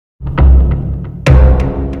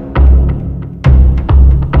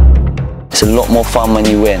It's a lot more fun when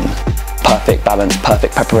you win. Perfect balance,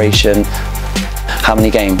 perfect preparation. How many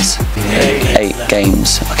games? 8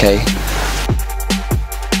 games, okay?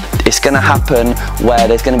 It's going to happen where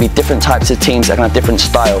there's going to be different types of teams that are going to have different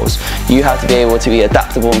styles. You have to be able to be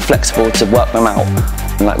adaptable and flexible to work them out.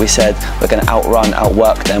 And like we said, we're going to outrun,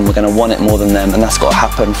 outwork them, we're going to want it more than them, and that's got to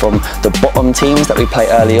happen from the bottom teams that we play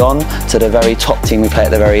early on to the very top team we play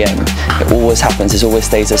at the very end. It always happens, it always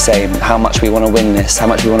stays the same. How much we want to win this, how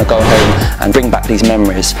much we want to go home and bring back these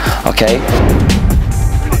memories, okay?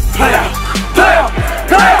 Player! Player!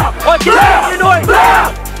 Player! Player! Player!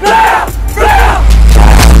 Player!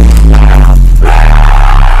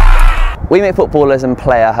 We Make Footballers and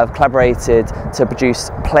PLAYR have collaborated to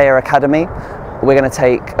produce PLAYR Academy. We're going to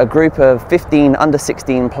take a group of 15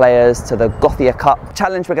 under-16 players to the Gothia Cup. The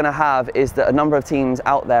challenge we're going to have is that a number of teams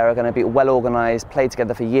out there are going to be well organised, played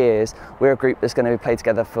together for years. We're a group that's going to be played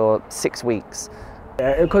together for 6 weeks.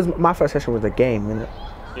 Yeah, because my first session was a game, innit?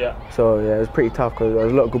 Yeah. So yeah, it was pretty tough because there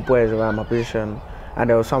was a lot of good boys around my position, and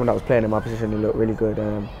there was someone that was playing in my position who looked really good.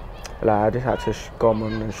 Like I just had to go on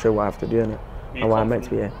and show what I have to do in it and what I'm meant to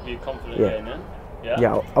be. Were you confident getting in?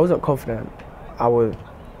 Yeah, I wasn't confident. I was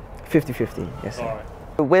 50-50. Yes. All right.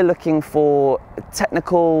 We're looking for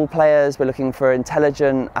technical players, we're looking for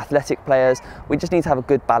intelligent, athletic players. We just need to have a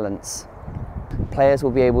good balance. Players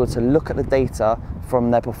will be able to look at the data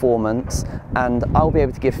from their performance, and I'll be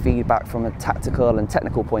able to give feedback from a tactical and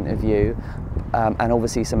technical point of view, and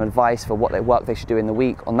obviously some advice for what work they should do in the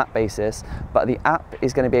week on that basis. But the app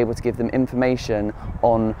is going to be able to give them information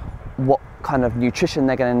on what kind of nutrition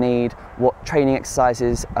they're going to need, what training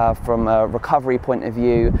exercises from a recovery point of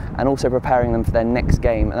view, and also preparing them for their next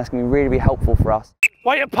game, and that's going to be really, really helpful for us.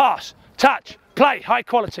 Wait and pass, touch, play, high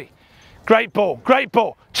quality. Great ball,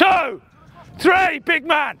 2, 3, big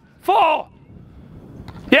man, 4.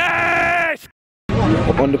 Yes!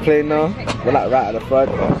 On the plane now, we're like right at the front,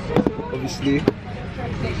 obviously.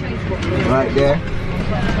 Right there.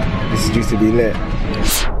 This is due to be lit.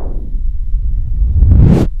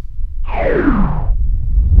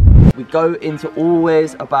 We go into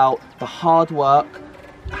always about the hard work,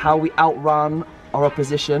 how we outrun our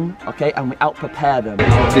opposition, okay, and we out-prepare them.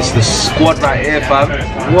 This is the squad right here, fam.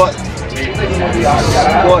 What?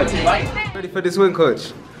 Squad. Ready for this win,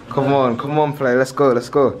 coach? Come on, play. Let's go.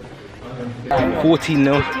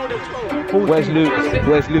 14-0. Where's Luke?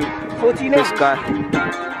 14-0. This guy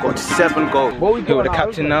got 7 goals. Here with the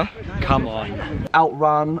captain now. Come on.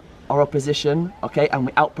 Outrun our opposition, okay, and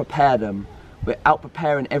we out-prepare them. We're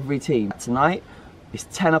out-preparing every team. Tonight, it's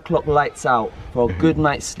 10 o'clock lights out for a good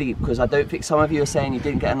night's sleep, because I don't think some of you are saying you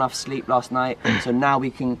didn't get enough sleep last night, so now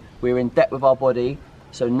we're in depth with our body,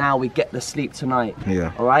 so now we get the sleep tonight.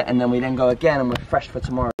 Yeah. All right, and then we then go again and we're fresh for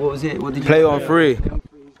tomorrow. What was it? What did you play on 3?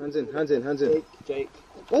 Hands in. Jake.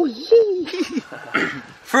 Oh, yeah.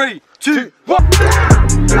 3, 2, 1.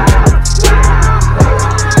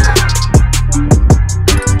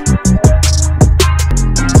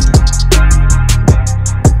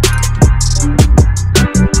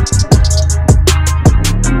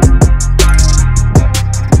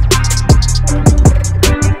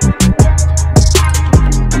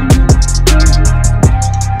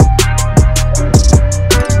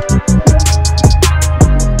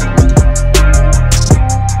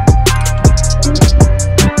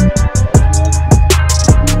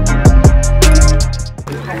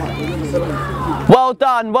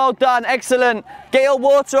 Well done, excellent. Get your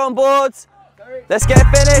water on board. Let's get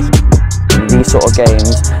finished. These sort of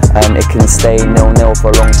games, it can stay 0-0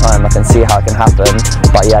 for a long time. I can see how it can happen,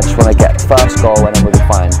 but yeah, I just want to get the first goal and then we'll be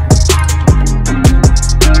fine.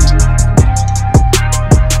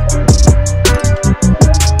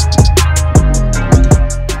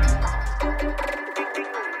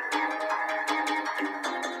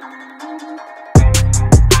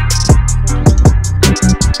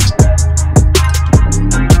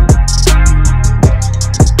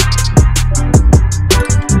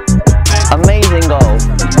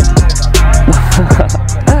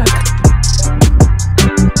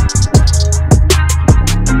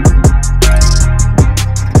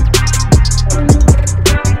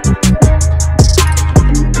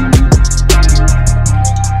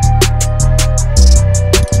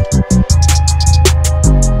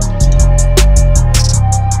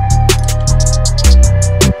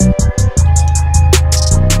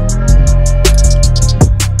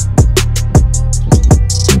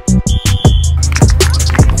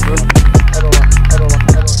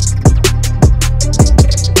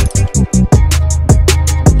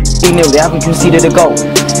 They haven't conceded a goal.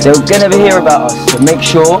 They're going to hear about us, so make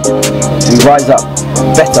sure we rise up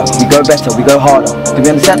better, we go harder. Do we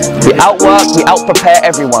understand? We outwork, we out-prepare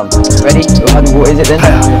everyone. Ready? What is it then?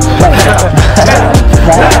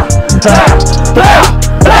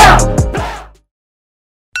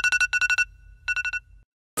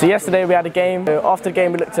 So yesterday we had a game. After the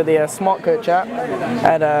game we looked at the smart coach app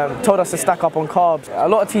and told us to stack up on carbs. A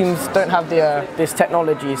lot of teams don't have this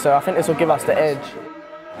technology, so I think this will give us the edge.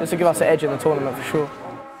 This will give us the edge in the tournament for sure.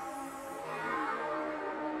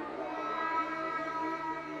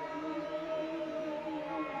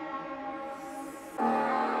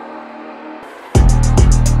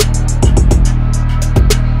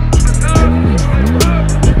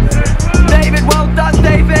 David, well done,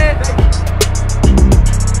 David!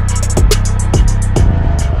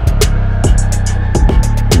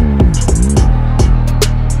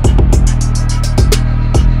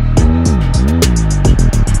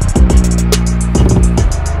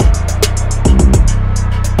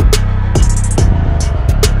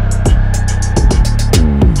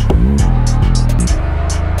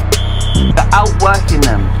 Outworking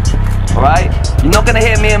them, alright? You're not going to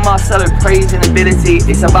hear me and Marcelo praising ability.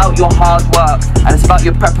 It's about your hard work and it's about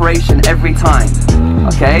your preparation every time,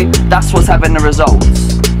 okay? That's what's having the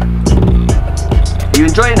results. Are you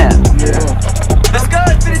enjoying it? Yeah. Let's go,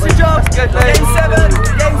 finish the job. Let's go, game 7,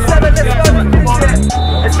 let's go, finish it.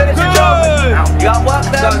 Let's finish the job. You got work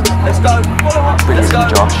there? Let's go. Let's go.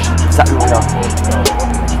 Josh, exactly what we are.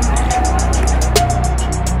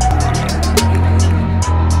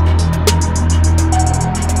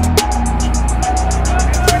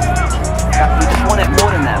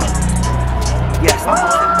 Yes,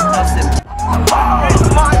 that's him.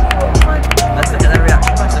 Let's look at their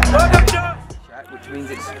reaction. Shaq, which means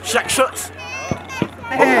it's Shaq shots.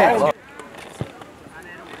 Yeah.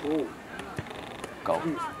 Goal.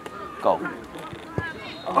 Goal.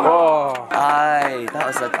 Oh. Aye, that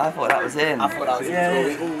was I thought that was in. I thought that was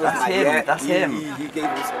in. That's him. That's him. He gave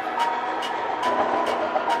himself.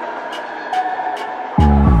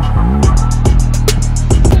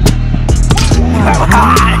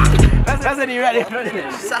 That's it, you ready?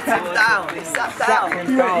 Sat him down. He sat down.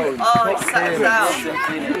 Oh, he sat down.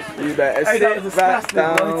 You better sit back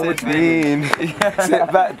down with me.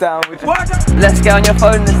 Sit back down with me. Let's get on your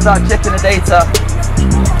phone and start checking the data.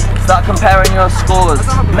 Start comparing your scores.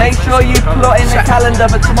 Make sure you plot in the calendar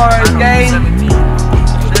for tomorrow's game.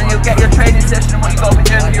 So then you'll get your training session and what you've got to be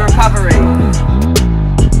doing for your recovery.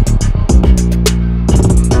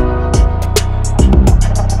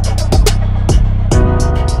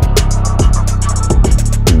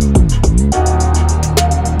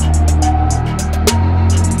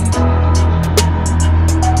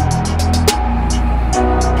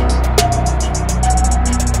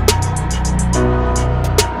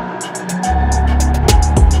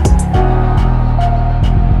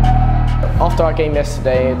 After our game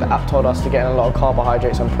yesterday, the app told us to get in a lot of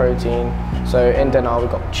carbohydrates and protein. So in dinner we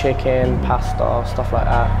got chicken, pasta, stuff like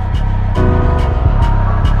that.